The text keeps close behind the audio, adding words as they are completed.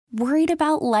Worried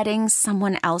about letting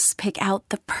someone else pick out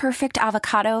the perfect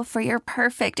avocado for your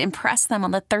perfect impress them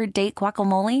on the third date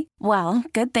guacamole? Well,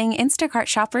 good thing Instacart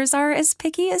shoppers are as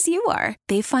picky as you are.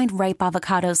 They find ripe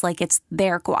avocados like it's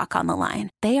their guac on the line.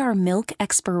 They are milk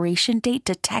expiration date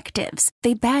detectives.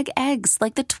 They bag eggs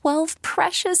like the 12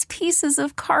 precious pieces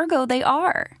of cargo they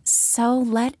are. So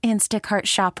let Instacart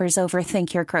shoppers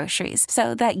overthink your groceries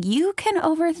so that you can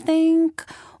overthink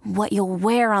what you'll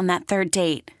wear on that third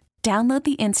date. Download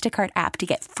the Instacart app to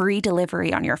get free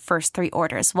delivery on your first 3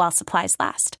 orders while supplies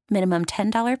last. Minimum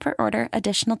 $10 per order.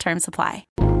 Additional terms apply.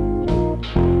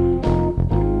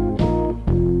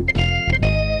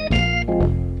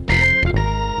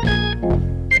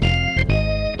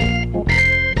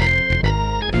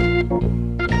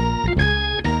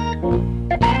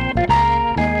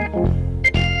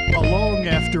 Along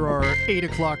after our 8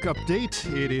 o'clock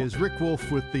update, it is Rick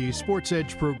Wolf with the Sports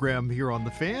Edge program here on The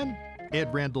Fan.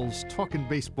 Ed Randall's Talking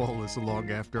Baseball is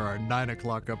along after our 9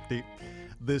 o'clock update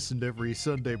this and every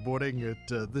Sunday morning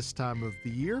at this time of the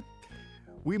year.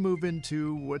 We move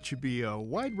into what should be a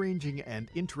wide-ranging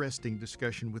and interesting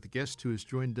discussion with a guest who has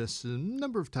joined us a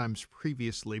number of times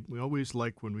previously. We always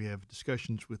like when we have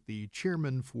discussions with the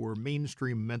chairman for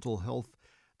Mainstream Mental Health,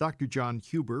 Dr. John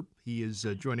Huber. He is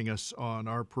joining us on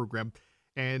our program.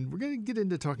 And we're going to get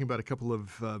into talking about a couple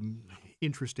of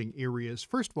interesting areas.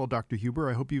 First of all, Dr. Huber,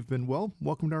 I hope you've been well.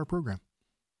 Welcome to our program.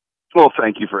 Well,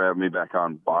 thank you for having me back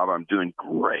on, Bob. I'm doing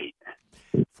great.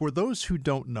 For those who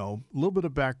don't know, a little bit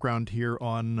of background here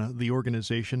on the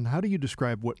organization. How do you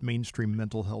describe what Mainstream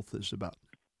Mental Health is about?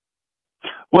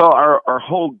 Well, our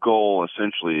whole goal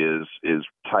essentially is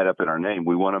tied up in our name.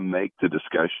 We want to make the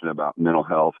discussion about mental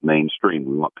health mainstream.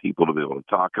 We want people to be able to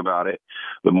talk about it.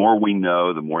 The more we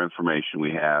know, the more information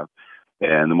we have,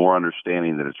 and the more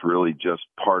understanding that it's really just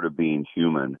part of being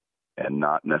human and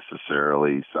not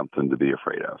necessarily something to be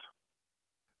afraid of.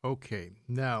 Okay.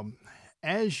 Now,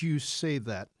 as you say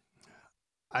that,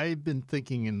 I've been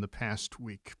thinking in the past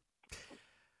week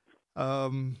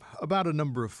about a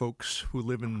number of folks who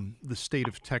live in the state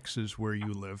of Texas where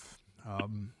you live,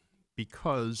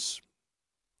 because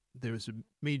there's a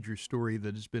major story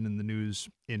that has been in the news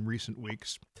in recent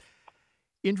weeks.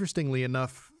 Interestingly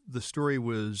enough, the story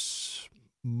was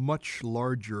much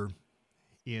larger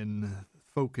in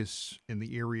focus in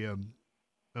the area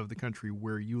of the country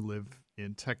where you live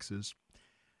in Texas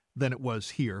than it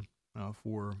was here,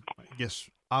 for, I guess,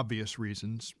 obvious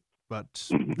reasons. But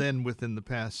then within the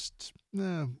past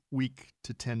week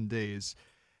to 10 days,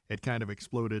 it kind of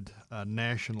exploded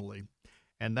nationally.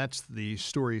 And that's the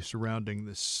story surrounding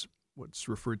this, what's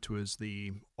referred to as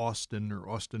the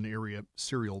Austin area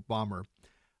serial bomber,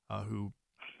 who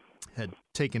had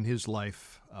taken his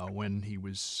life when he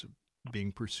was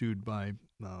being pursued by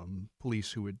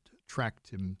police who had tracked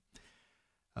him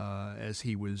as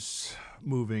he was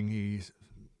moving.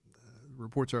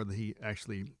 Reports are that he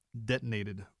actually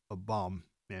detonated a bomb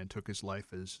and took his life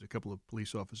as a couple of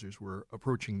police officers were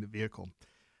approaching the vehicle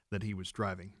that he was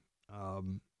driving.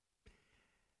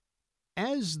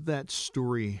 As that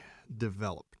story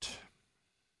developed,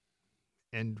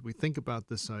 and we think about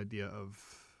this idea of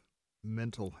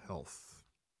mental health,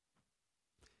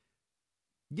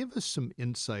 give us some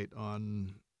insight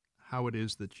on how it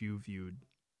is that you viewed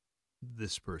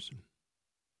this person.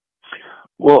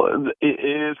 Well, it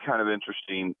is kind of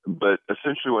interesting, but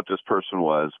essentially what this person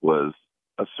was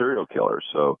a serial killer.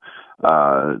 So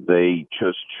they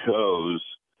just chose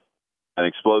an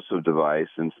explosive device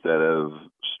instead of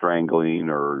strangling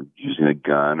or using a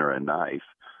gun or a knife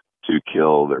to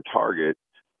kill their target.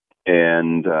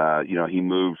 And, he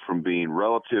moved from being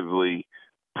relatively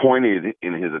pointed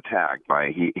in his attack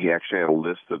by he actually had a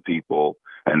list of people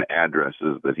and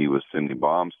addresses that he was sending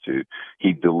bombs to.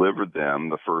 He delivered them,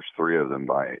 the first 3 of them,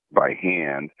 by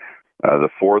hand. The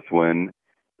fourth one,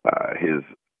 his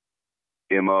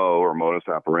MO or modus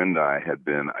operandi had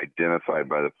been identified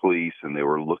by the police, and they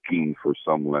were looking for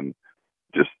someone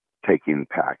just taking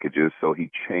packages. So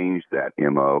he changed that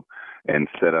MO and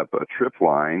set up a trip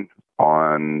line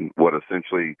on what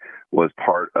essentially was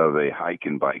part of a hike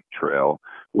and bike trail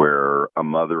where a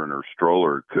mother and her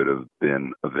stroller could have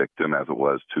been a victim, as it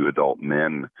was 2 adult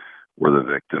men were the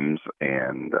victims.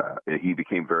 And he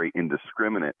became very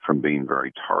indiscriminate from being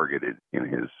very targeted in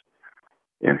his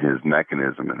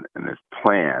mechanism and his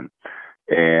plan.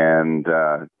 And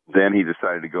then he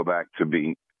decided to go back to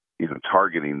being,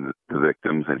 targeting the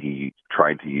victims, and he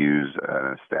tried to use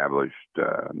an established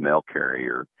mail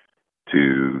carrier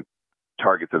to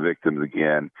target the victims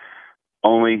again.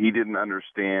 Only he didn't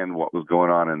understand what was going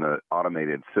on in the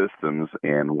automated systems,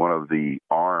 and one of the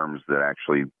arms that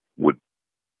actually would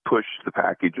pushed the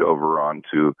package over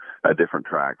onto a different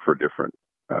track for a different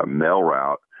mail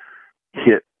route,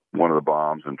 hit one of the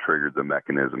bombs and triggered the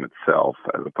mechanism itself,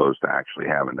 as opposed to actually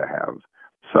having to have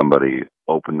somebody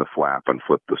open the flap and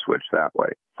flip the switch that way.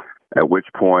 At which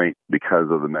point, because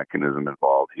of the mechanism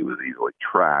involved, he was easily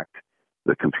tracked.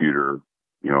 The computer,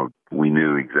 we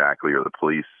knew exactly, or the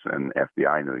police and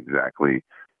FBI knew exactly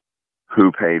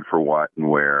who paid for what and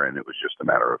where, and it was just a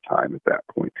matter of time at that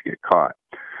point to get caught.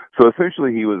 So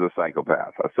essentially, he was a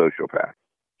psychopath, a sociopath.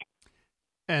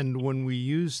 And when we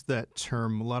use that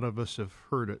term, a lot of us have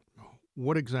heard it.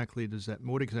 What exactly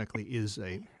is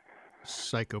a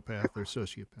psychopath or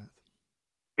sociopath?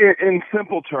 In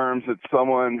simple terms, it's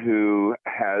someone who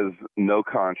has no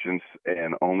conscience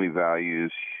and only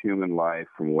values human life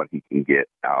from what he can get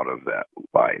out of that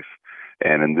life.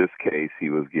 And in this case, he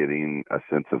was getting a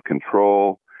sense of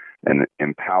control and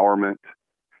empowerment.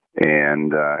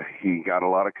 And he got a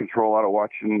lot of control out of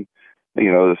watching,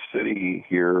 the city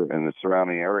here and the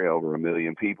surrounding area, over 1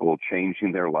 million people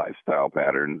changing their lifestyle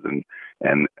patterns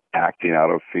and acting out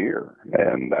of fear.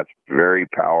 And that's very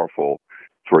powerful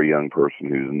for a young person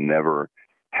who's never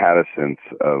had a sense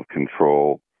of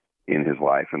control in his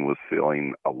life and was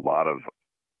feeling a lot of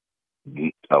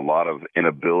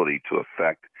inability to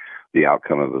affect the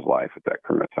outcome of his life at that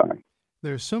current time.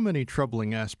 There's so many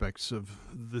troubling aspects of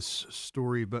this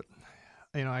story, but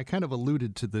I kind of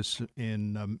alluded to this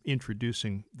in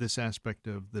introducing this aspect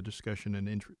of the discussion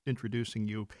and introducing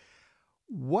you.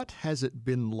 What has it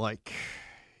been like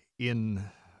in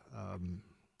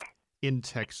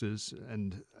Texas,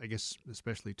 and I guess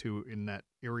especially too in that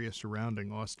area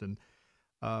surrounding Austin,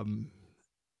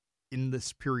 in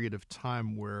this period of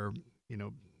time where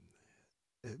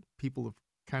people have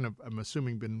kind of, I'm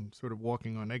assuming, been sort of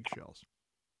walking on eggshells?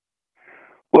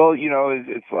 Well,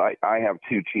 it's like I have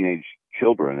 2 teenage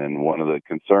children, and one of the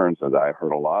concerns that I've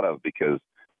heard a lot of, because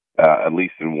at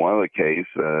least in one of the cases,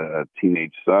 a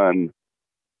teenage son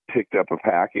picked up a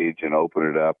package and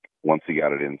opened it up once he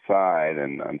got it inside,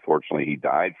 and unfortunately he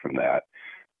died from that.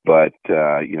 But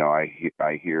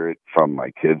I hear it from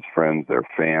my kids' friends, their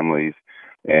families,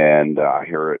 and I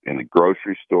hear it in the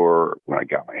grocery store when I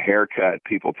got my hair cut.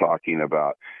 People talking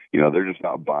about, they're just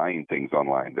not buying things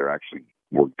online.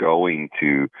 We're going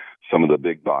to some of the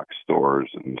big box stores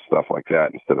and stuff like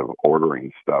that instead of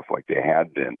ordering stuff like they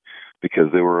had been, because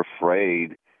they were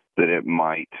afraid that it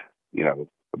might,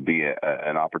 be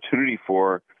an opportunity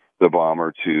for the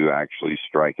bomber to actually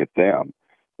strike at them.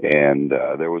 And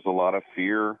there was a lot of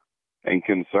fear and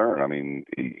concern. I mean,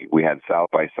 we had South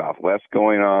by Southwest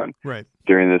going on right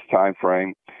during this time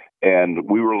frame, and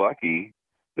we were lucky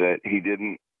that he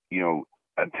didn't,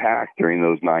 attack during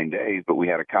those 9 days, but we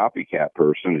had a copycat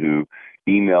person who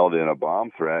emailed in a bomb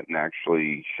threat and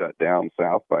actually shut down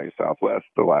South by Southwest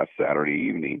the last Saturday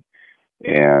evening.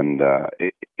 And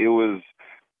it was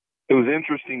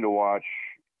interesting to watch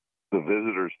the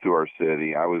visitors to our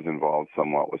city. I was involved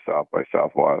somewhat with South by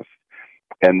Southwest,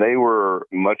 and they were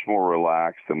much more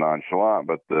relaxed and nonchalant,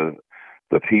 but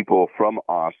the people from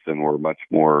Austin were much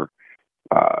more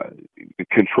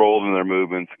controlled in their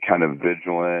movements, kind of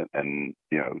vigilant, and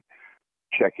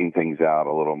checking things out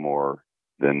a little more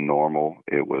than normal.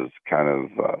 It was kind of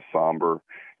somber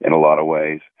in a lot of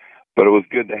ways, but it was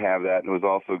good to have that. And it was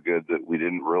also good that we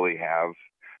didn't really have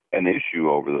an issue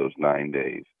over those 9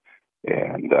 days.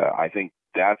 And I think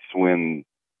that's when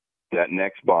that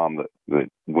next bomb that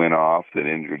went off that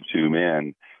injured 2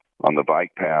 men on the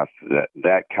bike path,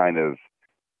 that kind of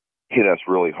hit us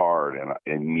really hard, and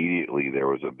immediately there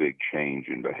was a big change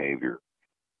in behavior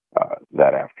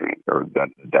that afternoon, or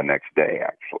that next day,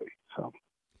 actually. So,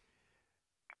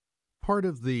 part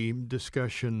of the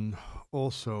discussion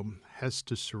also has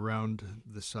to surround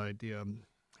this idea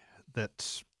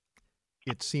that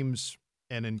it seems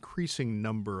an increasing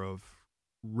number of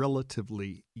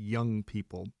relatively young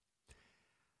people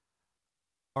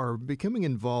are becoming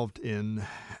involved in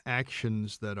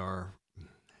actions that are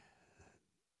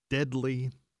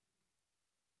deadly,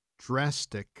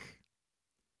 drastic,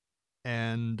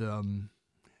 and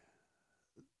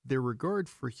their regard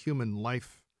for human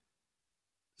life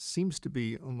seems to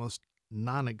be almost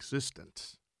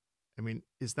non-existent. I mean,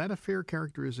 is that a fair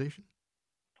characterization?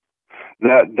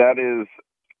 That is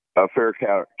a fair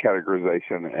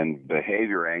categorization and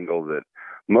behavior angle that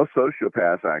most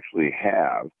sociopaths actually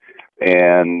have.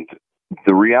 And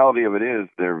the reality of it is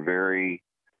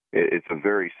it's a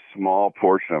very small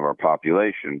portion of our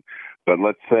population. But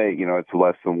let's say, it's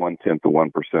less than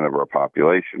 0.1% of our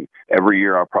population. Every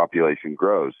year our population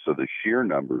grows, so the sheer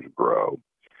numbers grow.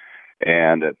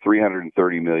 And at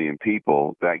 330 million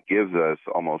people, that gives us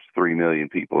almost 3 million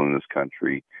people in this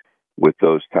country with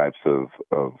those types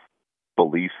of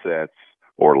belief sets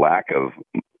or lack of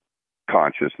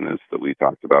consciousness that we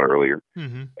talked about earlier.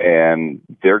 Mm-hmm. And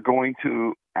they're going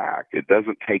to act. It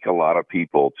doesn't take a lot of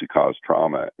people to cause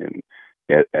trauma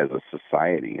as a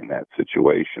society in that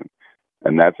situation.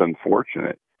 And that's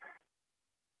unfortunate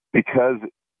because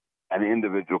an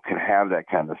individual can have that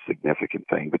kind of significant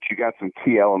thing. But you got some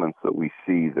key elements that we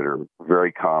see that are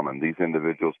very common. These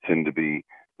individuals tend to be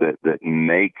that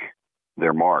make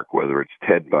their mark, whether it's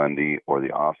Ted Bundy or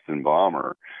the Austin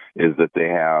bomber, is that they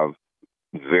have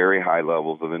very high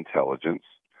levels of intelligence.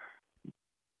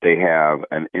 They have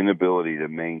an inability to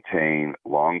maintain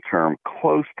long-term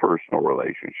close personal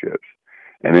relationships,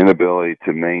 an inability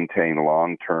to maintain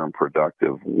long-term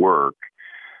productive work.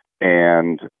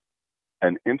 And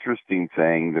an interesting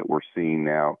thing that we're seeing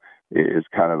now is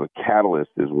kind of a catalyst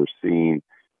is we're seeing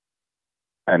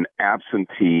an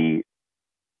absentee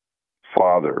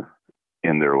father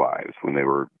in their lives when they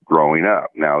were growing up.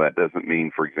 Now, that doesn't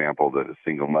mean, for example, that a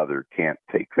single mother can't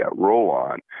take that role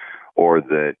on, or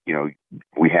that,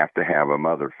 we have to have a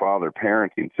mother-father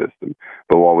parenting system.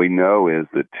 But what we know is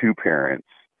that two parents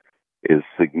is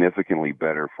significantly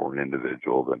better for an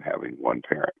individual than having one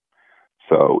parent.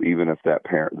 So even if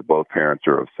both parents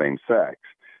are of same sex,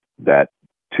 that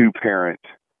two-parent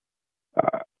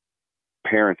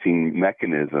parenting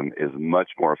mechanism is much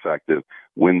more effective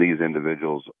when these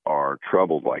individuals are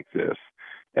troubled like this.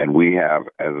 And we have,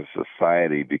 as a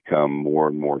society, become more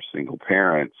and more single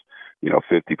parents.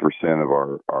 50% of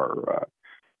our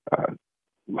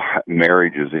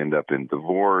marriages end up in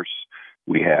divorce.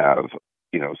 We have,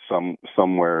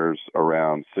 somewheres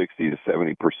around 60 to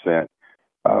 70%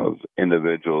 of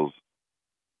individuals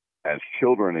as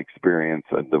children experience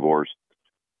a divorce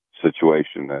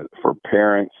situation for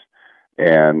parents,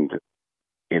 and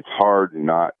it's hard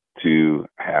not to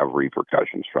have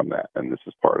repercussions from that, and this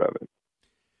is part of it.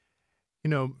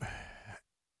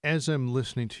 As I'm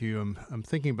listening to you, I'm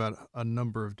thinking about a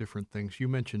number of different things. You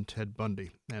mentioned Ted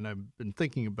Bundy, and I've been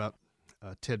thinking about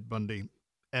Ted Bundy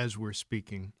as we're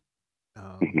speaking,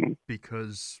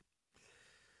 because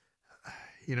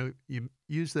you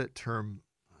use that term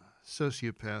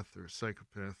sociopath or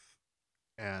psychopath,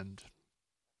 and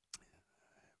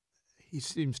he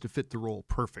seems to fit the role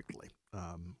perfectly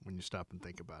when you stop and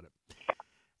think about it.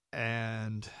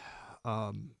 And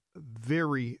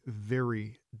very,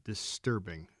 very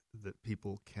disturbing that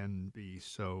people can be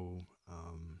so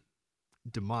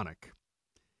demonic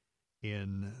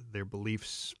in their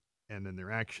beliefs and in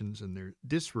their actions and their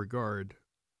disregard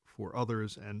for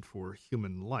others and for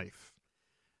human life.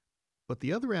 But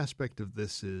the other aspect of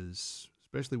this is,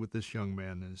 especially with this young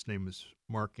man, and his name is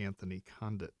Mark Anthony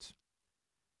Condit,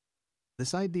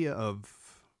 this idea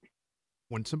of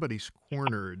when somebody's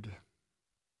cornered,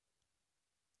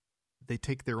 they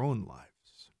take their own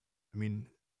lives. I mean,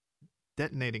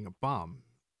 detonating a bomb,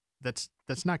 that's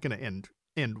not going to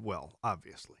end well,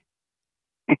 obviously.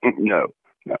 No.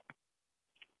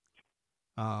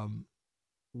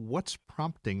 What's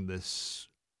prompting this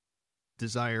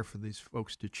desire for these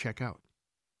folks to check out?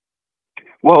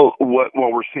 Well, what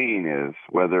we're seeing is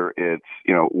whether it's,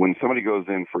 when somebody goes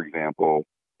in, for example,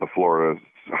 the Florida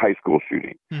high school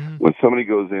shooting, when somebody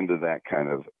goes into that kind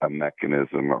of a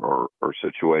mechanism or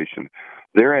situation,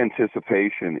 their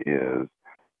anticipation is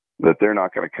that they're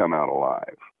not going to come out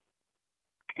alive.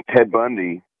 Ted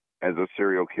Bundy, as a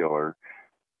serial killer,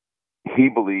 he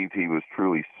believed he was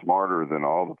truly smarter than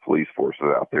all the police forces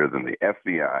out there, than the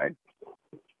FBI,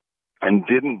 and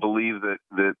didn't believe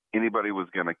that anybody was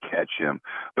going to catch him.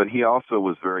 But he also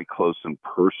was very close and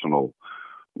personal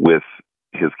with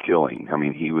his killing. I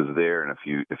mean, he was there, and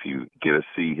if you get to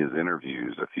see his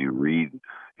interviews, if you read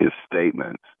his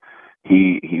statements,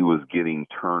 he was getting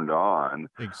turned on,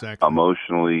 exactly,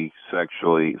 emotionally,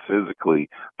 sexually, physically,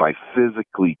 by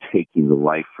physically taking the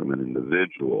life from an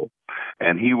individual.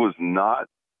 And he was not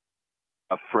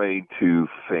afraid to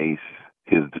face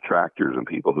his detractors and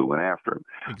people who went after him.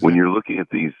 Exactly. When you're looking at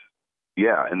these,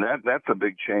 and that's a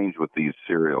big change with these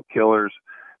serial killers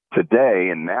today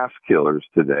and mass killers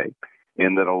today,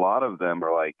 in that a lot of them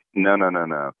are like, no.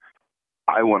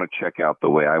 I want to check out the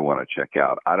way I want to check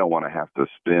out. I don't want to have to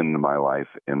spend my life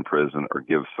in prison or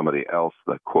give somebody else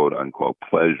the quote unquote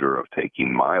pleasure of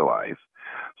taking my life.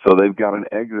 So they've got an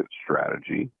exit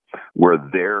strategy where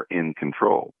they're in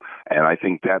control. And I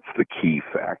think that's the key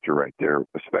factor right there,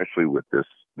 especially with this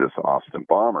Austin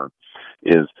bomber,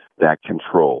 is that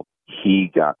control. He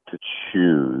got to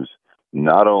choose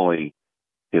not only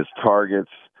his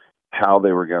targets, how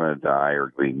they were going to die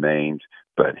or be maimed,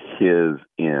 but his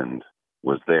end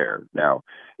was there. Now,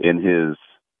 in his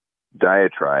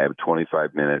diatribe,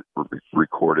 25-minute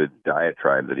recorded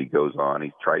diatribe that he goes on.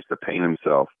 He tries to paint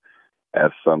himself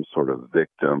as some sort of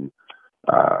victim.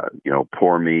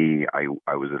 Poor me. I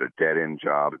was at a dead-end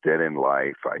job, a dead-end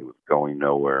life. I was going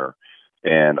nowhere.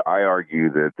 And I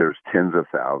argue that there's tens of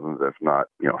thousands, if not,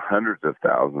 hundreds of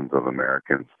thousands of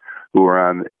Americans who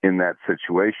are in that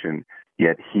situation,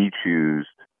 yet he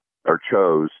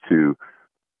chose to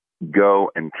go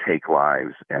and take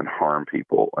lives and harm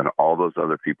people, and all those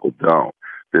other people don't.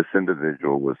 This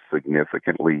individual was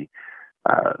significantly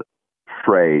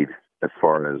frayed as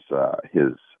far as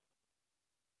his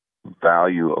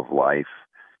value of life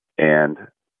and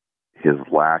his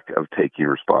lack of taking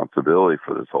responsibility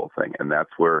for this whole thing. And that's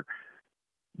where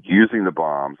using the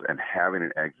bombs and having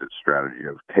an exit strategy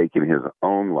of taking his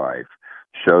own life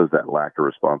shows that lack of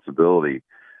responsibility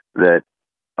that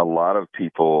a lot of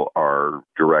people are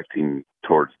directing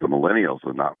towards the millennials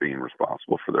of not being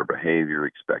responsible for their behavior,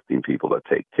 expecting people to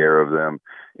take care of them,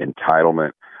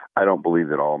 entitlement. I don't believe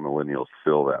that all millennials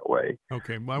feel that way.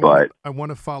 Okay, I want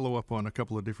to follow up on a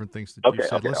couple of different things that you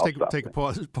said. Okay, Let's take a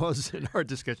pause in our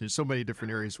discussion. There's so many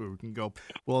different areas where we can go.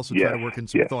 We'll also try to work in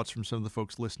some thoughts from some of the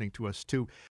folks listening to us, too.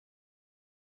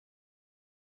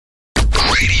 Radio.com.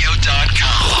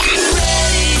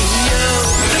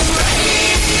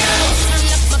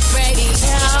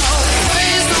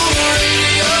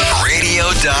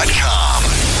 Radio.com.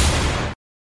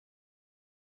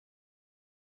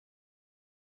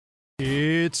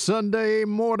 It's Sunday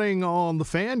morning on The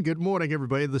Fan. Good morning,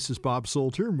 everybody. This is Bob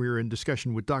Salter, and we're in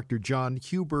discussion with Dr. John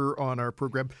Huber on our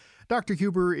program. Dr.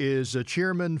 Huber is a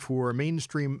chairman for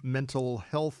Mainstream Mental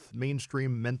Health,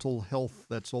 Mainstream Mental Health,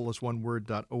 that's all as one word,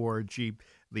 .org,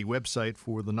 the website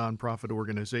for the nonprofit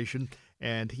organization.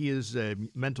 And he is a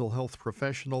mental health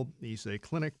professional. He's a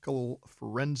clinical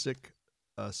forensic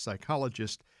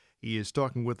psychologist. He is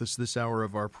talking with us this hour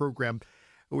of our program.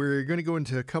 We're going to go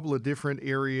into a couple of different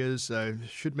areas. I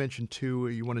should mention, too,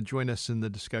 you want to join us in the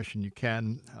discussion, you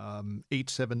can.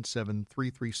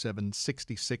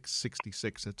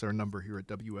 877-337-6666. That's our number here at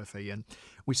WFAN.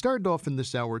 We started off in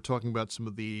this hour talking about some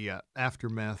of the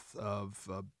aftermath of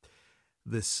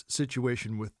this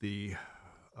situation with the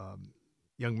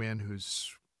young man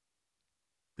who's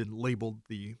been labeled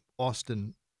the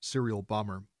Austin serial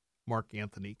bomber. Mark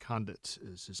Anthony Condit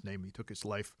is his name. He took his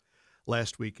life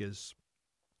last week as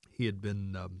he had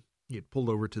pulled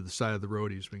over to the side of the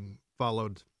road. He was being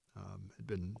followed, had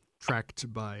been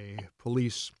tracked by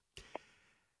police,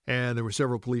 and there were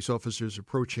several police officers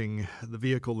approaching the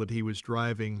vehicle that he was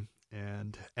driving,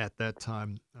 and at that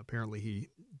time, apparently he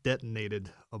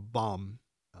detonated a bomb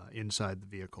inside the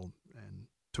vehicle and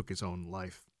took his own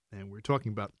life. And we're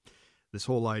talking about this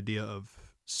whole idea of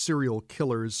serial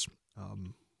killers.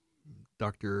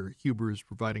 Dr. Huber is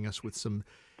providing us with some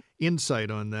insight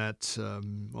on that.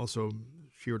 Also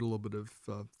shared a little bit of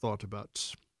thought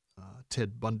about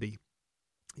Ted Bundy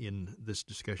in this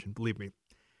discussion. Believe me,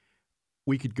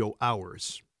 we could go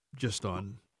hours just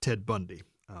on Ted Bundy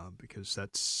because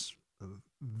that's a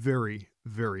very,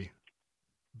 very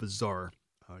bizarre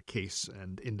case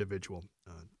and individual.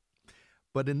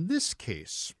 But in this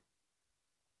case,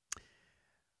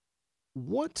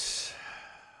 what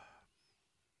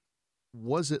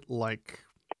was it like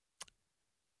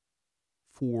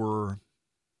for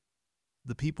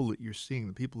the people that you're seeing,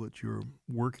 the people that you're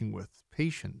working with,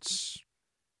 patients,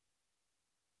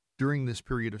 during this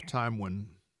period of time when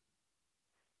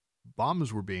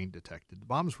bombs were being detected,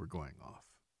 bombs were going off?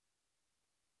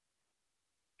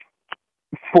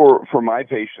 For my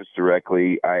patients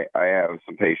directly, I have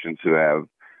some patients who have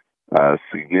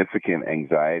significant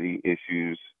anxiety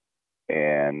issues,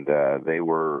 and they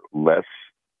were less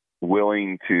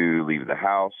willing to leave the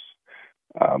house,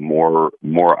 more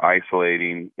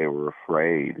isolating. They were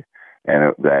afraid,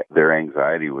 and that their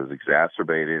anxiety was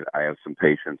exacerbated. I have some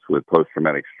patients with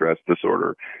post-traumatic stress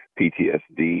disorder,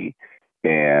 PTSD,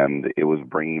 and it was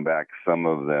bringing back some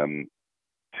of them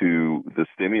to the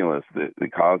stimulus that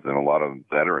caused it. A lot of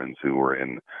veterans who were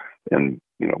in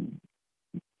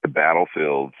the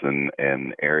battlefields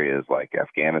and areas like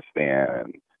Afghanistan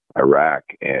and Iraq,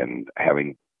 and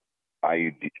having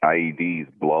IEDs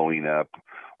blowing up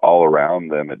all around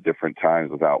them at different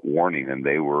times without warning, and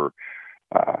they were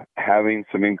having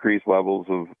some increased levels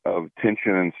of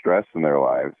tension and stress in their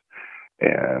lives.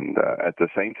 And at the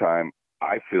same time,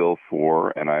 I feel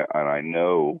for, and I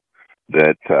know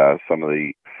that some of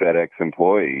the FedEx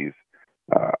employees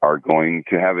are going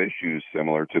to have issues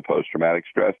similar to post-traumatic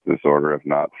stress disorder, if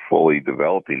not fully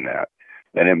developing that.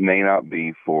 And it may not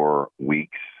be for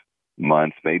weeks,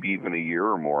 months, maybe even a year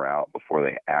or more out before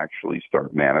they actually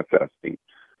start manifesting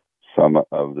some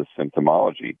of the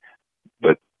symptomology.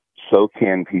 but so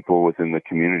can people within the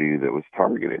community that was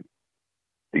targeted.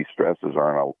 These stresses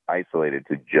aren't isolated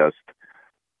to just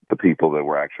the people that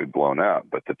were actually blown up,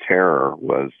 but the terror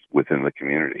was within the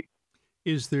community.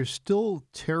 Is there still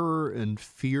terror and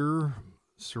fear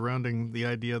surrounding the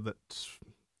idea that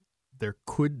there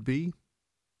could be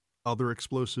other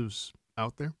explosives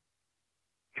out there?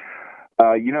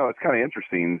 It's kind of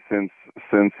interesting.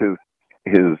 Since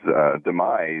his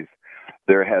demise,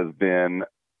 there has been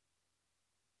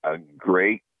a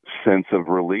great sense of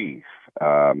relief.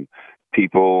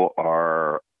 People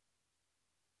are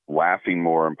laughing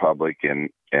more in public, and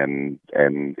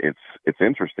it's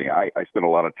interesting. I spend a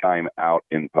lot of time out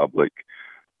in public,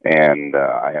 and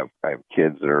I have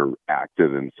kids that are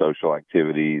active in social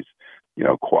activities,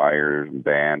 choirs,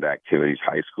 band activities,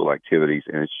 high school activities,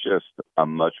 and it's just a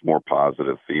much more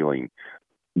positive feeling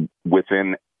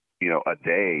within a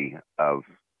day of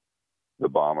the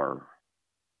bomber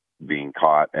being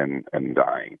caught and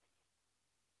dying.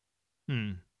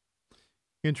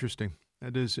 Interesting.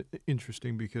 That is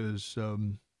interesting because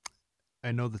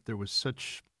I know that there was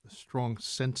such a strong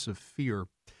sense of fear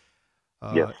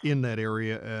Yes. in that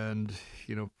area, and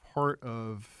part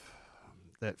of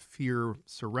that fear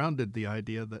surrounded the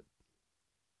idea that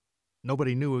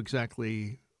nobody knew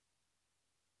exactly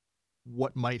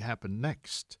what might happen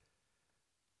next.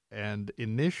 And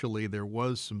initially there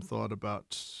was some thought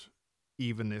about,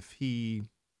 even if he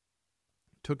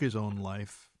took his own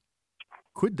life,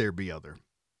 could there be other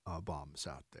bombs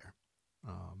out there?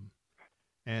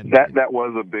 And that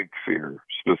was a big fear,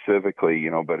 specifically,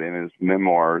 but in his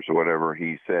memoirs or whatever,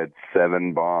 he said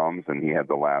 7 bombs and he had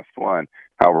the last one.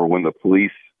 However, when the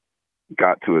police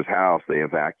got to his house, they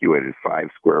evacuated 5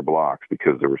 square blocks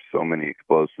because there were so many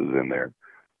explosives in there.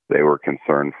 They were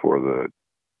concerned for the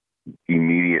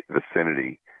immediate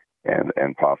vicinity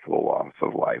and possible loss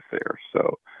of life there.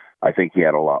 So I think he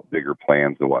had a lot bigger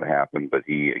plans than what happened, but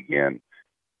he, again,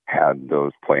 had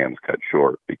those plans cut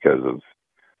short because of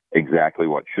exactly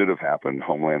what should have happened.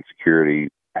 Homeland Security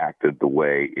acted the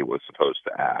way it was supposed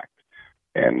to act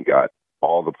and got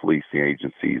all the policing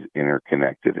agencies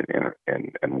interconnected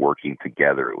and working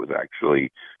together. It was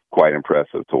actually quite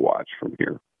impressive to watch from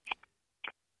here.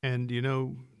 And,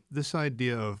 this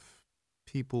idea of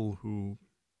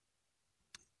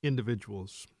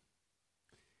individuals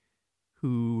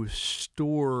who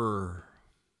store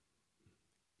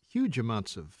huge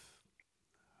amounts of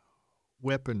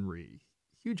weaponry,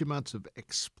 huge amounts of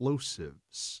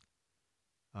explosives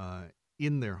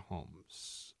in their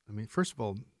homes. I mean, first of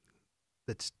all,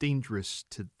 that's dangerous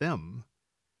to them,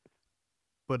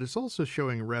 but it's also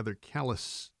showing a rather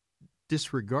callous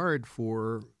disregard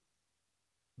for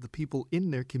the people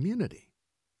in their community.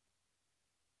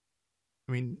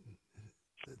 I mean,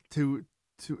 to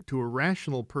a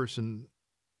rational person,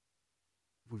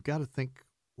 we've got to think,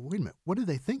 wait a minute, what are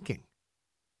they thinking?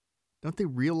 Don't they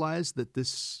realize that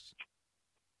this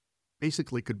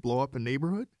basically could blow up a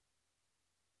neighborhood?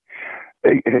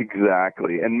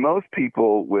 Exactly. And most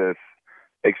people with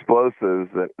explosives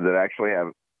that actually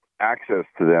have access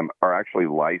to them are actually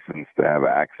licensed to have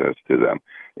access to them.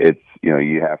 It's,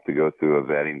 you have to go through a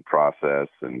vetting process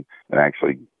and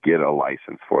actually get a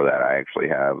license for that. I actually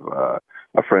have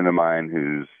a friend of mine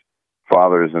whose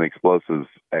father is an explosives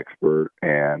expert,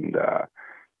 and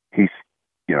he's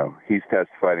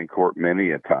testified in court many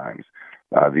a times.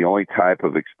 The only type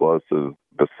of explosive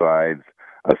besides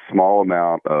a small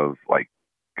amount of like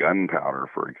gunpowder,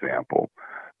 for example,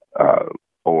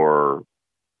 or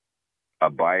a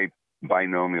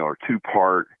binomial or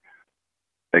 2-part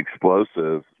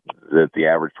explosive that the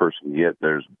average person can get,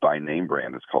 there's by name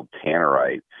brand. It's called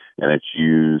tannerite, and it's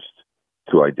used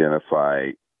to identify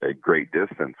at great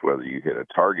distance whether you hit a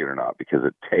target or not, because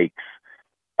it takes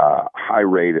a high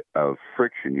rate of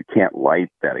friction. You can't light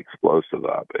that explosive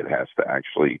up. It has to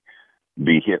actually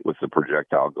be hit with the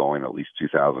projectile going at least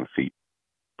 2,000 feet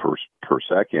per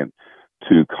second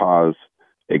to cause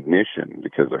ignition,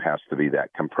 because there has to be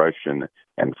that compression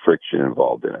and friction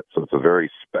involved in it. So it's a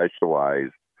very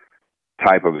specialized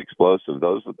type of explosive.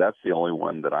 That's the only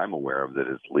one that I'm aware of that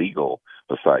is legal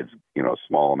besides,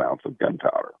 small amounts of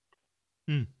gunpowder.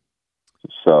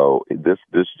 So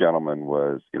this gentleman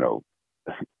was,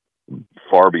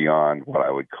 far beyond what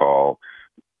I would call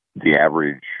the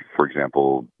average, for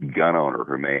example, gun owner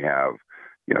who may have,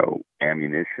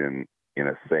 ammunition in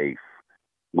a safe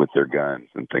with their guns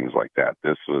and things like that.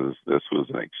 This was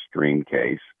an extreme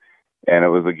case, and it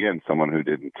was, again, someone who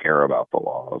didn't care about the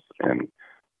laws. And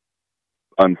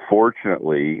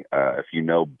unfortunately, if you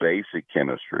know basic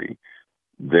chemistry,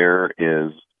 there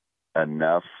is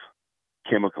enough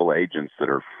chemical agents that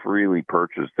are freely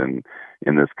purchased in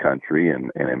this country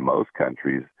and in most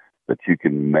countries that you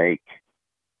can make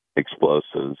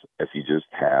explosives if you just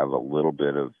have a little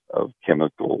bit of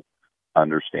chemical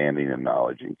understanding and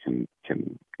knowledge and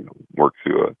can work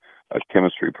through a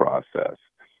chemistry process.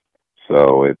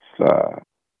 So it's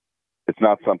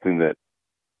not something that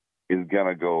is going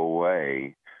to go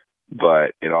away,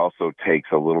 but it also takes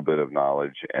a little bit of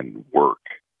knowledge and work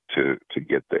to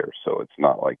get there. So it's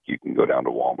not like you can go down to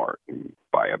Walmart and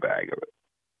buy a bag of it.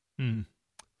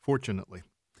 Fortunately.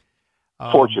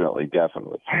 Fortunately,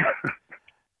 definitely.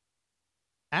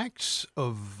 Acts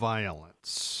of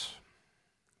violence.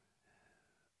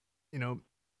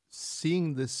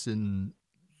 Seeing this in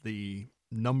the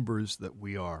numbers that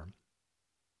we are,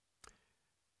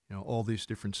 all these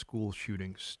different school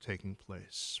shootings taking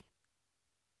place.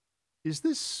 Is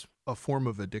this a form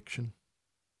of addiction?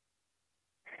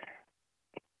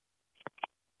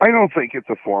 I don't think it's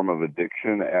a form of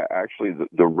addiction. Actually,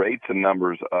 the rates and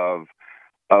numbers of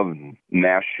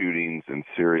mass shootings and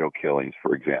serial killings,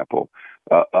 for example,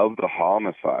 of the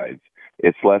homicides,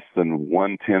 it's less than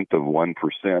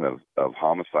 0.1% of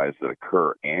homicides that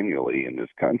occur annually in this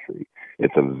country.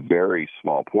 It's a very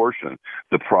small portion.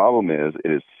 The problem is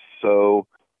it is so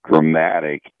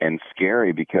dramatic and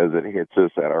scary because it hits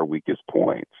us at our weakest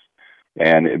points,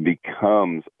 and it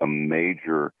becomes a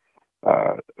major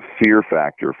fear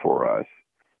factor for us.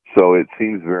 So it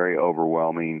seems very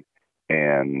overwhelming,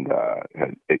 and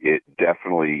it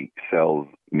definitely sells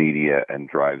media and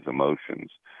drives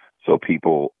emotions. So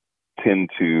people tend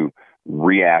to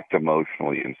react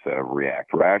emotionally instead of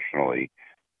react rationally.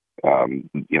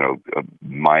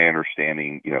 My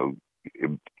understanding,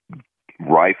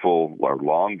 rifle or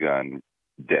long gun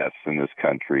deaths in this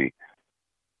country,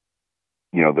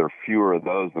 there are fewer of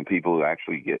those than people who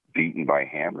actually get beaten by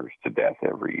hammers to death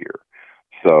every year.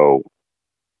 So,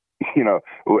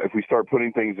 if we start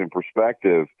putting things in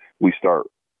perspective, we start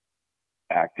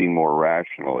acting more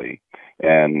rationally.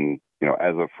 And,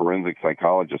 as a forensic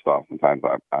psychologist, oftentimes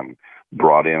I'm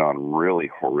brought in on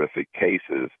really horrific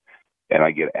cases, and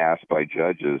I get asked by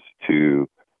judges to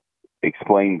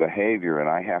explain behavior, and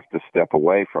I have to step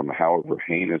away from however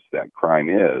heinous that crime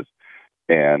is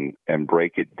and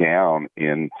break it down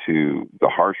into the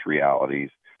harsh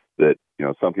realities that,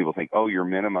 some people think, oh, you're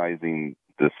minimizing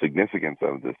the significance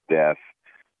of this death.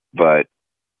 But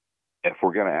if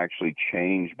we're going to actually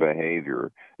change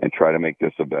behavior and try to make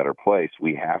this a better place,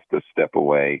 we have to step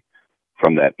away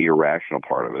from that irrational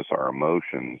part of us, our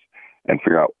emotions, and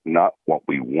figure out not what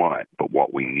we want, but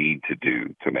what we need to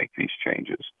do to make these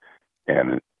changes.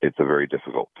 And it's a very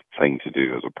difficult thing to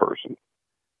do as a person.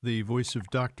 The voice of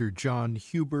Dr. John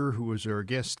Huber, who is our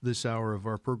guest this hour of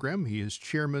our program. He is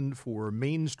chairman for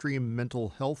Mainstream Mental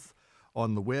Health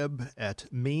on the web at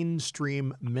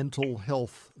Mainstream Mental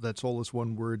Health. That's all as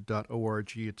one word,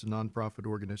 .org. It's a nonprofit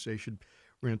organization.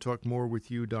 We're going to talk more with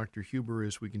you, Dr. Huber,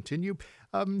 as we continue.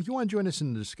 If you want to join us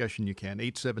in the discussion, you can.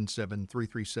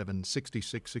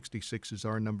 877-337-6666 is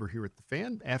our number here at The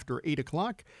Fan. After 8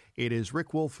 o'clock, it is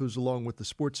Rick Wolf, who's along with the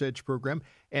Sports Edge program,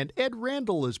 and Ed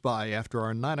Randall is by after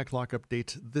our 9 o'clock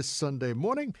update this Sunday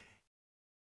morning.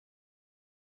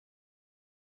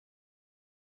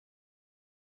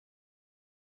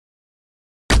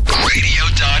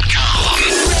 Radio.com.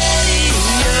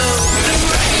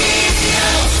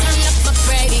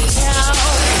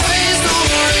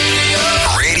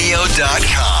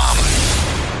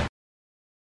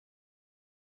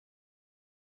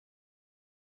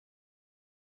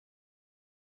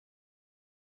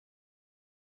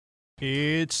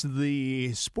 It's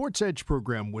the Sports Edge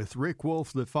program with Rick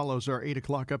Wolf that follows our 8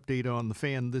 o'clock update on The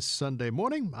Fan this Sunday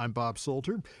morning. I'm Bob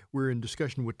Salter. We're in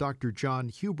discussion with Dr. John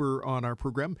Huber on our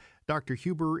program. Dr.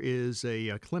 Huber is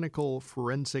a clinical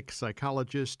forensic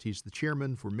psychologist. He's the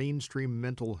chairman for Mainstream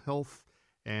Mental Health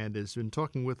and has been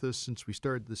talking with us since we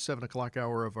started the 7 o'clock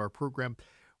hour of our program.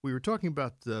 We were talking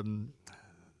about the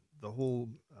whole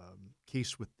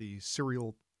case with the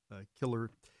serial killer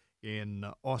in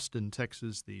Austin,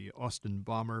 Texas, the Austin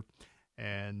bomber,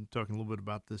 and talking a little bit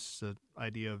about this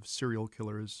idea of serial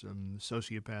killers,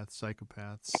 sociopaths,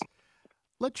 psychopaths.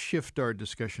 Let's shift our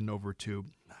discussion over to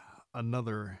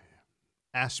another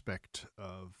aspect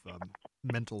of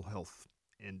mental health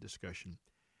in discussion.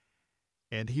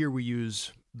 And here we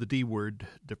use the D word,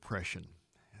 depression.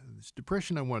 This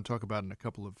depression I want to talk about in a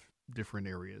couple of different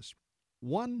areas.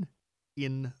 One,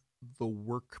 in the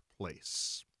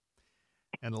workplace.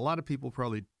 And a lot of people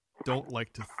probably don't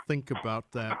like to think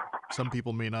about that. Some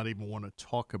people may not even want to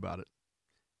talk about it.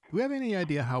 Do we have any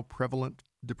idea how prevalent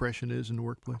depression is in the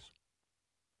workplace?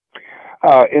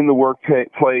 In the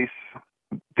workplace,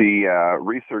 The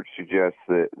research suggests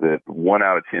that 1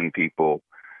 out of 10 people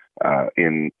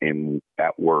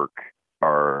at work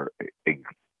are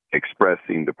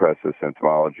expressing depressive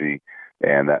symptomology,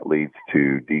 and that leads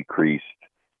to decreased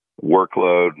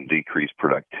workload and decreased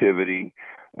productivity.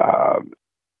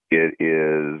 It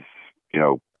is,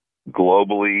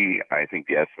 globally, I think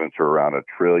the estimates are around $1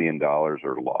 trillion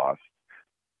are lost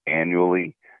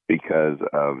annually because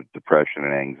of depression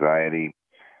and anxiety.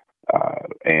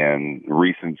 And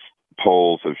recent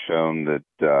polls have shown that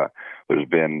there's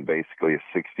been basically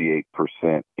a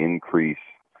 68% increase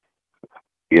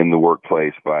in the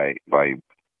workplace by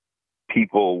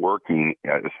people working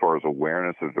as far as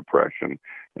awareness of depression,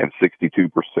 and 62%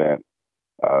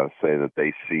 say that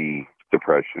they see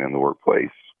depression in the workplace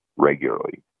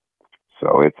regularly.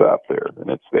 So it's up there, and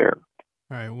it's there.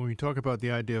 All right, when we talk about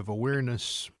the idea of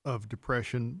awareness of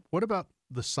depression, what about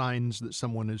the signs that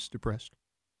someone is depressed?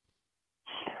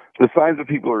 The signs that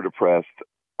people are depressed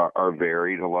are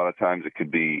varied. A lot of times it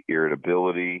could be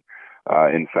irritability.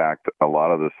 In fact, a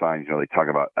lot of the signs, they talk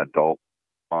about adult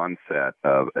onset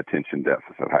of attention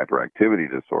deficit hyperactivity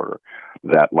disorder,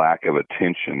 that lack of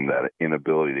attention, that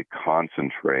inability to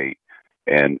concentrate,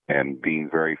 and being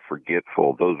very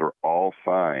forgetful. Those are all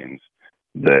signs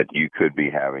that you could be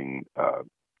having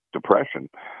depression,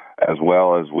 as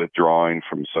well as withdrawing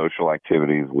from social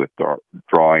activities,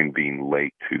 withdrawing, being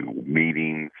late to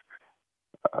meetings,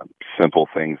 simple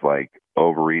things like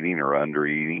overeating or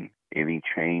undereating, any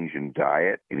change in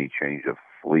diet, any change of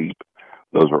sleep.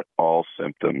 Those are all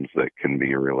symptoms that can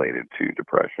be related to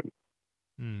depression.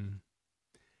 And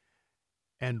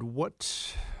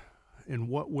in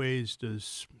what ways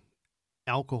does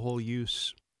alcohol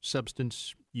use,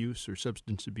 substance use, or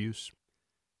substance abuse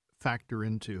factor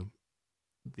into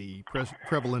the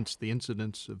prevalence, the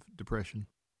incidence of depression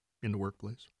in the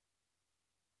workplace?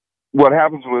 What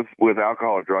happens with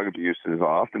alcohol or drug abuse is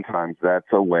oftentimes that's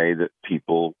a way that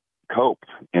people cope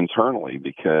internally,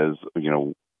 because,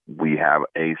 we have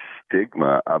a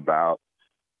stigma about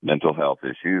mental health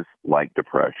issues like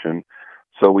depression.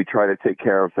 So we try to take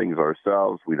care of things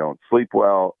ourselves. We don't sleep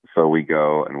well, so we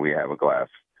go and we have a glass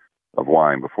of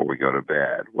wine before we go to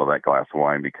bed. Well, that glass of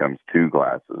wine becomes 2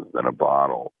 glasses, then a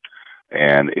bottle,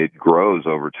 and it grows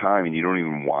over time, and you don't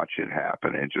even watch it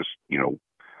happen. It just,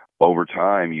 over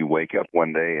time, you wake up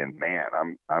one day and, man,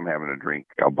 I'm having to drink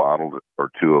a bottle or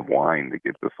 2 of wine to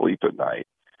get to sleep at night,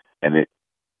 and it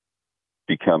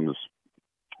becomes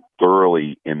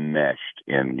thoroughly enmeshed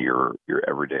in your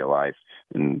everyday life,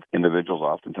 and individuals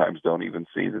oftentimes don't even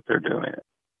see that they're doing it.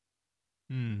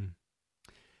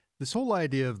 This whole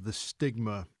idea of the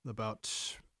stigma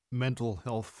about mental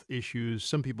health issues,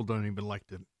 some people don't even like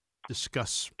to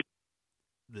discuss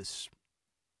this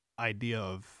idea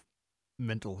of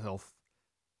mental health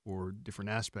or different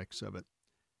aspects of it.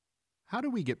 How do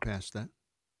we get past that?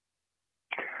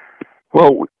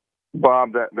 Well,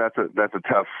 Bob, that's a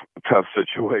tough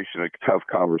situation, a tough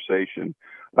conversation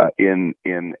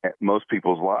in most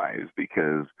people's lives,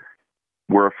 because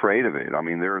we're afraid of it. I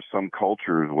mean, there are some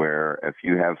cultures where if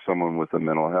you have someone with a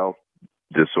mental health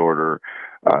disorder,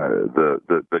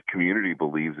 the community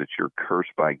believes that you're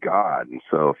cursed by God, and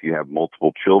so if you have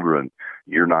multiple children,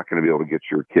 you're not going to be able to get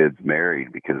your kids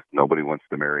married because nobody wants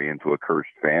to marry into a cursed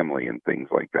family and things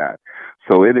like that.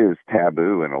 So it is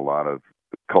taboo in a lot of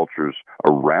cultures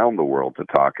around the world to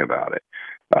talk about it.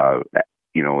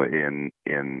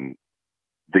 In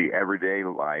the everyday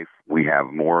life, we have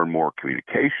more and more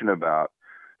communication about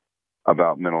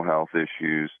mental health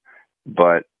issues,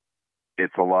 but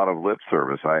it's a lot of lip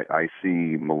service. I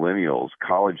see millennials,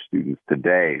 college students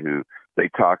today who they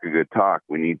talk a good talk.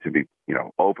 We need to be,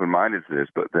 open-minded to this,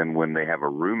 but then when they have a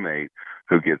roommate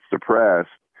who gets depressed,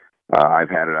 I've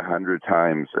had it 100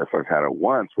 times, if I've had it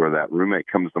once, where that roommate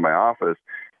comes to my office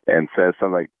and says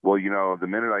something like, well, the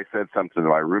minute I said something to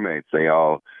my roommates, they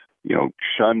all,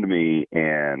 shunned me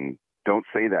and don't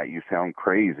say that, you sound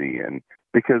crazy. And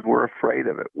because we're afraid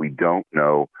of it, we don't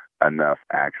know enough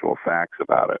actual facts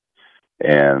about it.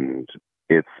 And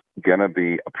it's going to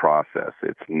be a process.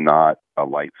 It's not a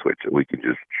light switch that we can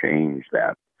just change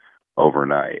that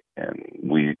overnight. And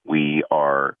we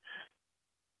are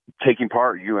taking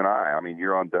part, you and I mean,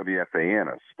 you're on WFAN,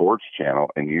 a sports channel,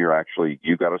 and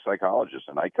you've got a psychologist,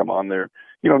 and I come on there,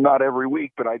 not every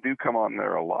week, but I do come on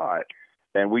there a lot.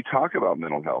 And we talk about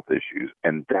mental health issues,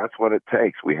 and that's what it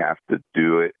takes. We have to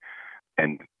do it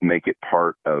and make it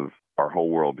part of our whole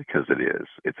world, because it is.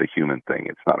 It's a human thing.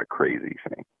 It's not a crazy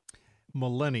thing.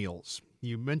 Millennials.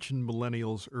 You mentioned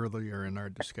millennials earlier in our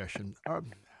discussion.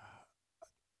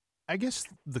 I guess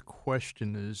the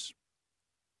question is,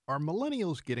 are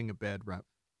millennials getting a bad rep?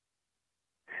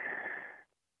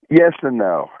 Yes and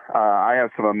no. I have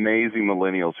some amazing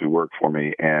millennials who work for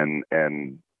me, and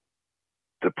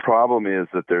the problem is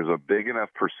that there's a big enough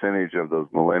percentage of those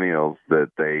millennials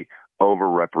that they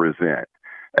overrepresent.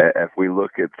 If we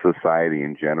look at society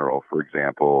in general, for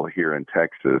example, here in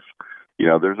Texas,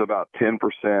 there's about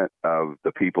 10% of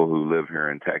the people who live here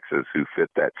in Texas who fit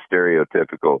that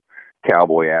stereotypical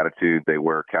cowboy attitude. They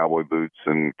wear cowboy boots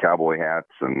and cowboy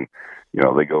hats, and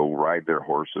they go ride their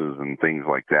horses and things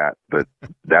like that. But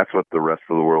that's what the rest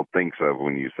of the world thinks of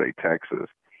when you say Texas.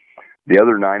 The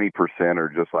other 90% are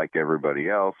just like everybody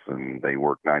else, and they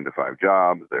work 9-to-5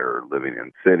 jobs. They're living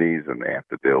in cities, and they have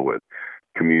to deal with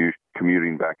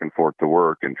commuting back and forth to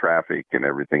work and traffic and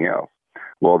everything else.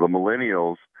 Well, the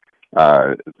millennials,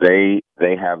 they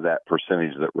have that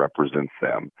percentage that represents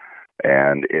them,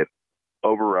 and it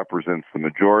overrepresents the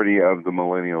majority of the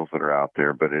millennials that are out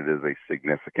there, but it is a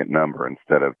significant number.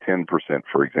 Instead of 10%,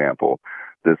 for example,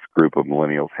 this group of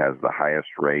millennials has the highest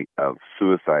rate of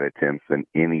suicide attempts than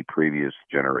any previous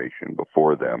generation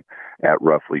before them, at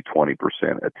roughly 20%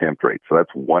 attempt rate. So that's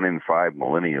 1 in 5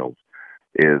 millennials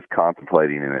is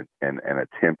contemplating and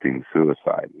attempting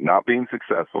suicide. Not being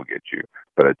successful gets you,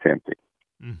 but attempting.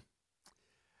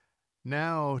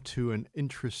 Now to an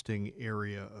interesting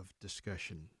area of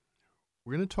discussion.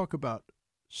 We're going to talk about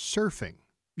surfing.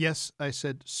 Yes, I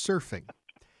said surfing.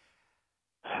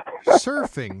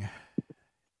 Surfing.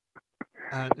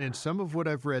 And some of what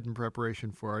I've read in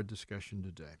preparation for our discussion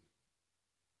today.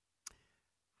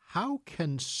 How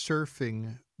can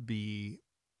surfing be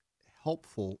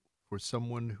helpful for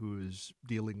someone who is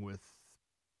dealing with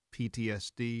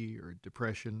PTSD or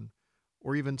depression,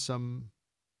 or even some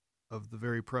of the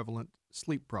very prevalent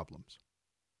sleep problems?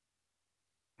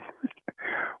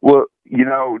 Well,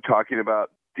 talking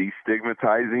about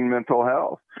destigmatizing mental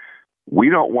health, we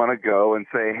don't want to go and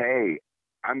say, hey,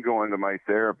 I'm going to my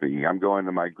therapy, I'm going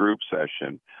to my group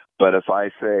session. But if I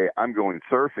say I'm going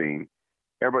surfing,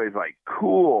 everybody's like,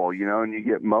 cool, and you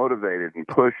get motivated and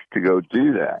pushed to go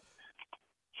do that.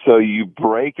 So you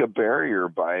break a barrier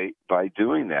by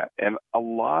doing that. And a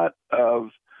lot of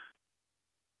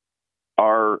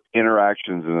our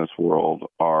interactions in this world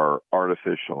are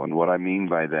artificial. And what I mean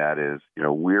by that is,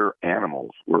 we're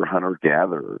animals, we're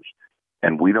hunter-gatherers,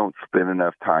 and we don't spend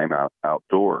enough time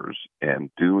outdoors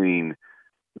and doing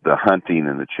the hunting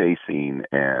and the chasing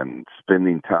and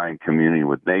spending time communing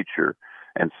with nature.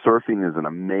 And surfing is an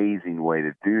amazing way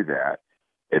to do that.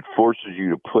 It forces you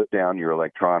to put down your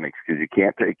electronics, because you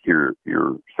can't take your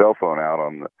cell phone out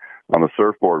on the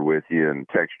surfboard with you and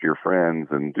text your friends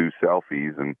and do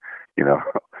selfies. And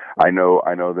I know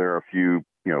there are a few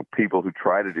people who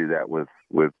try to do that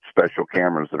with special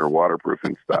cameras that are waterproof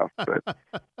and stuff, but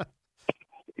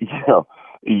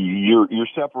you're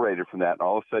separated from that, and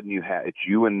all of a sudden it's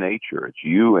you and nature. It's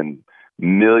you and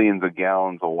millions of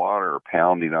gallons of water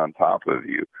pounding on top of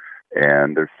you.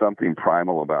 And there's something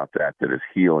primal about that is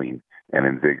healing and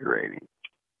invigorating.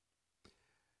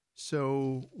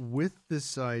 So with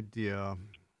this idea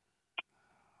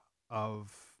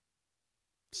of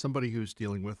somebody who's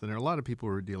dealing with, and there are a lot of people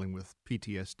who are dealing with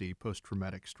PTSD,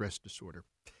 post-traumatic stress disorder,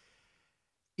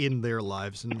 in their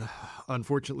lives. And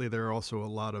unfortunately, there are also a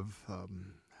lot of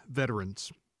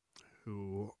veterans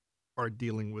who are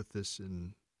dealing with this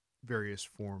in various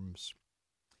forms.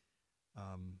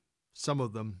 Some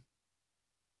of them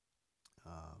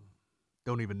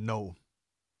don't even know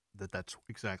that that's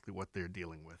exactly what they're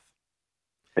dealing with.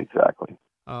 Exactly.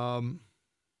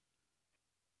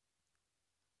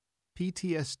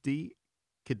 PTSD,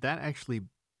 could that actually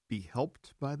be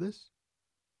helped by this?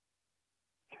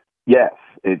 Yes,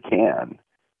 it can.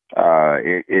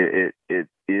 It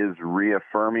is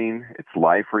reaffirming. It's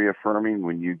life reaffirming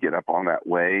when you get up on that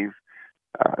wave.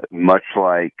 Much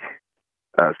like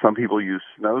some people use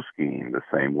snow skiing the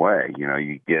same way.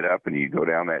 You get up and you go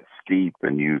down that steep,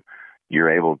 and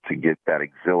you're able to get that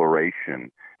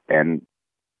exhilaration, and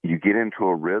you get into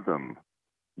a rhythm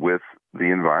with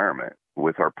the environment,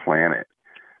 with our planet,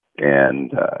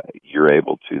 and you're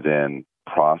able to then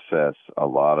process a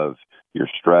lot of your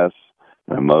stress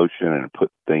and emotion and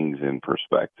put things in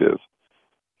perspective.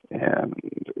 And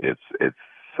it's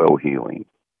so healing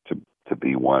to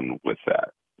be one with that.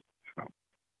 So.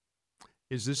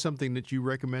 Is this something that you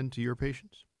recommend to your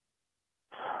patients?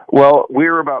 Well,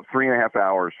 we're about 3.5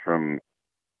 hours from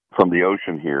the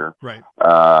ocean here. Right.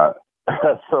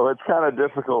 So it's kind of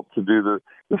difficult to do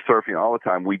the surfing all the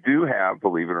time. We do have,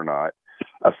 believe it or not,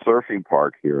 a surfing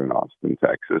park here in Austin,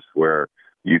 Texas, where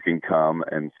you can come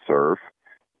and surf,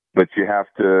 but you have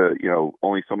to,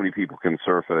 only so many people can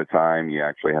surf at a time. You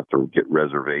actually have to get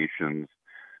reservations.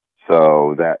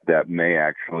 So that may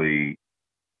actually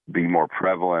be more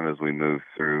prevalent as we move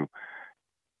through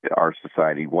our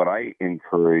society. What I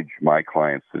encourage my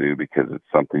clients to do, because it's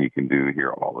something you can do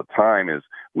here all the time, is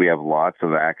we have lots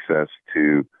of access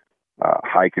to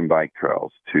hike and bike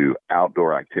trails, to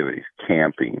outdoor activities,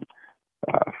 camping,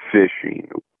 fishing,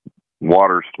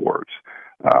 water sports.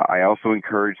 I also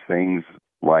encourage things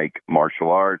like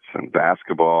martial arts and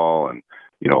basketball and,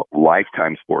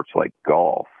 lifetime sports like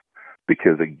golf,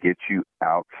 because it gets you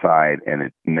outside and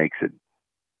it makes it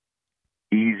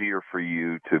easier for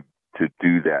you to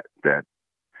do that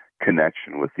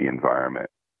connection with the environment,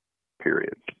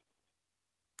 period.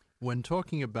 When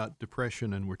talking about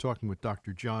depression, and we're talking with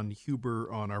Dr. John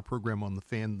Huber on our program on The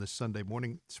Fan this Sunday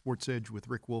morning, Sports Edge with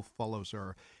Rick Wolf follows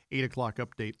our 8 o'clock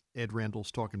update. Ed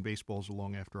Randall's Talking Baseball's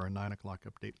along after our 9 o'clock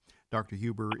update. Dr.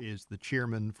 Huber is the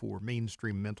chairman for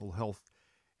Mainstream Mental Health,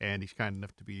 and he's kind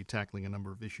enough to be tackling a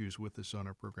number of issues with us on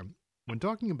our program. When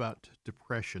talking about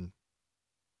depression,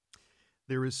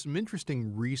 there is some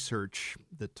interesting research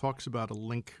that talks about a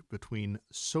link between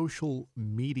social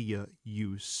media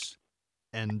use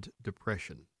and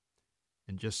depression.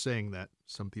 And just saying that,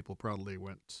 some people probably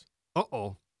went,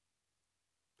 uh-oh.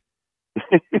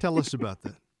 Tell us about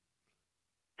that.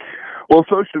 Well,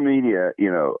 social media,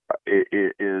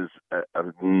 it is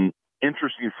an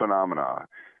interesting phenomenon.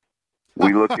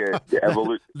 We look at the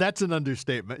evolution. That's an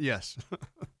understatement, yes.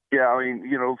 Yeah, I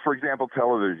mean, for example,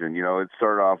 television, it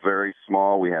started off very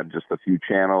small. We had just a few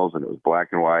channels, and it was black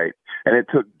and white. And it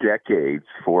took decades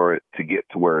for it to get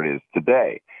to where it is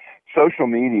today. Social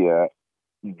media,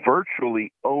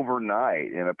 virtually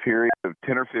overnight, in a period of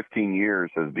 10 or 15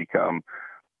 years, has become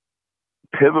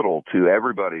pivotal to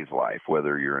everybody's life,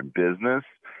 whether you're in business,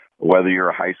 whether you're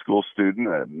a high school student,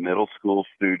 a middle school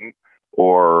student,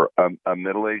 or a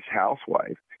middle-aged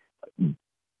housewife.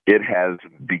 It has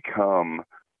become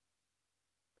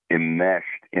enmeshed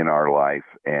in our life,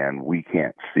 and we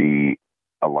can't see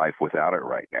a life without it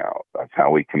right now. That's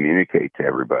how we communicate to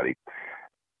everybody.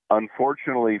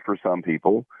 Unfortunately, for some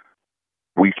people,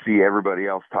 we see everybody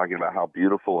else talking about how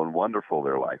beautiful and wonderful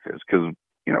their life is, because,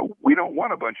 we don't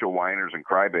want a bunch of whiners and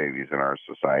crybabies in our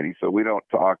society, so we don't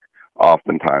talk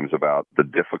oftentimes about the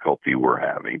difficulty we're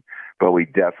having, but we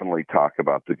definitely talk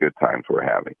about the good times we're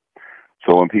having.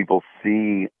 So when people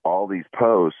see all these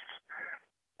posts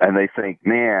and they think,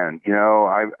 man,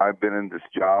 I've been in this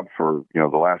job for,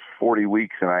 the last 40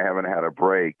 weeks and I haven't had a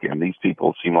break, and these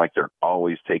people seem like they're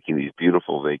always taking these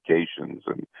beautiful vacations.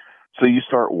 And so you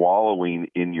start wallowing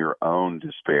in your own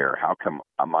despair. How come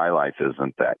my life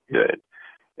isn't that good?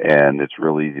 And it's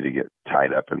real easy to get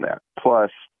tied up in that.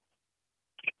 Plus,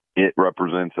 it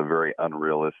represents a very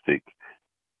unrealistic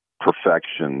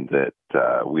perfection that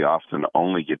we often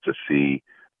only get to see,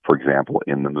 for example,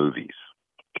 in the movies.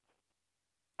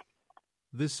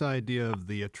 This idea of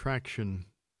the attraction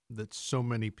that so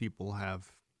many people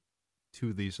have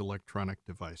to these electronic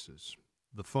devices,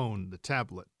 the phone, the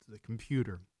tablet, the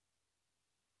computer,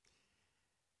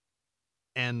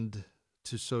 and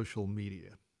to social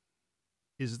media.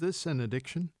 Is this an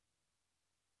addiction?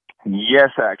 Yes,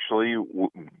 actually,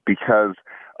 because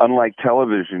unlike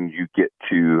television, you get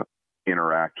to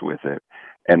interact with it.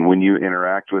 And when you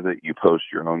interact with it, you post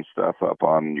your own stuff up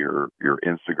on your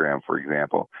Instagram, for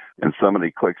example, and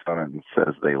somebody clicks on it and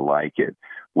says they like it.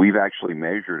 We've actually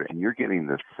measured it, and you're getting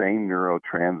the same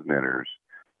neurotransmitters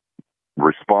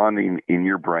responding in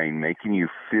your brain, making you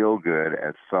feel good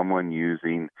as someone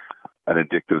using an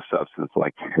addictive substance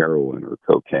like heroin or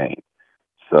cocaine.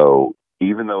 So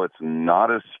even though it's not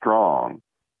as strong,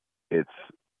 it's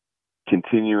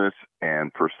continuous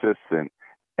and persistent,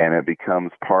 and it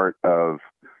becomes part of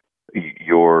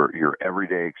your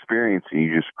everyday experience, and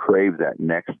you just crave that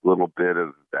next little bit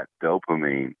of that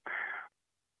dopamine.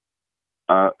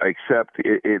 Except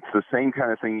it's the same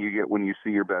kind of thing you get when you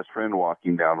see your best friend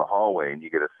walking down the hallway, and you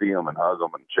get to see them and hug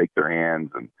them and shake their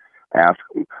hands and ask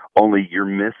them, only you're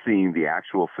missing the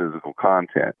actual physical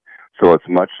content. So it's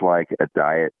much like a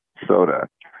diet soda,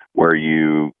 where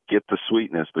you get the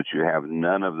sweetness, but you have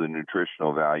none of the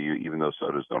nutritional value, even though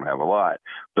sodas don't have a lot.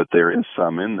 But there is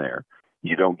some in there.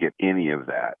 You don't get any of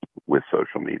that with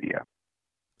social media.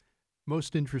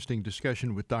 Most interesting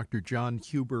discussion with Dr. John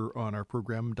Huber on our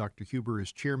program. Dr. Huber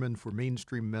is chairman for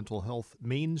Mainstream Mental Health.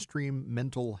 Mainstream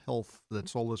Mental Health,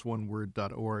 that's all as one word,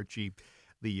 .org,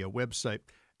 the website.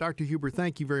 Dr. Huber,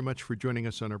 thank you very much for joining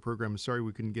us on our program. Sorry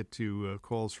we couldn't get to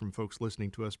calls from folks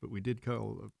listening to us, but we did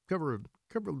cover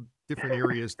different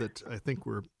areas that I think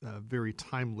were very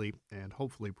timely and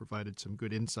hopefully provided some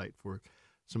good insight for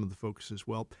some of the folks as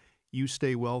well. You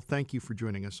stay well. Thank you for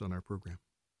joining us on our program.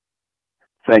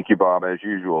 Thank you, Bob. As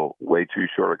usual, way too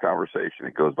short a conversation.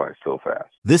 It goes by so fast.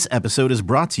 This episode is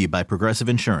brought to you by Progressive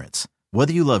Insurance.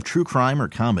 Whether you love true crime or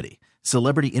comedy,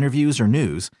 celebrity interviews or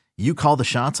news, you call the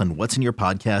shots on what's in your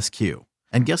podcast queue.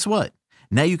 And guess what?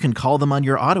 Now you can call them on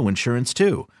your auto insurance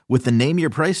too with the Name Your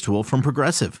Price tool from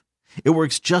Progressive. It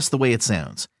works just the way it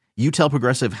sounds. You tell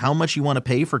Progressive how much you want to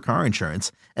pay for car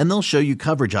insurance, and they'll show you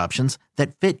coverage options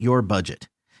that fit your budget.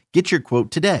 Get your quote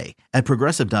today at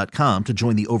Progressive.com to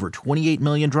join the over 28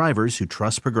 million drivers who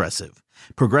trust Progressive.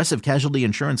 Progressive Casualty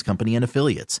Insurance Company and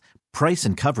Affiliates. Price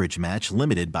and coverage match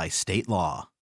limited by state law.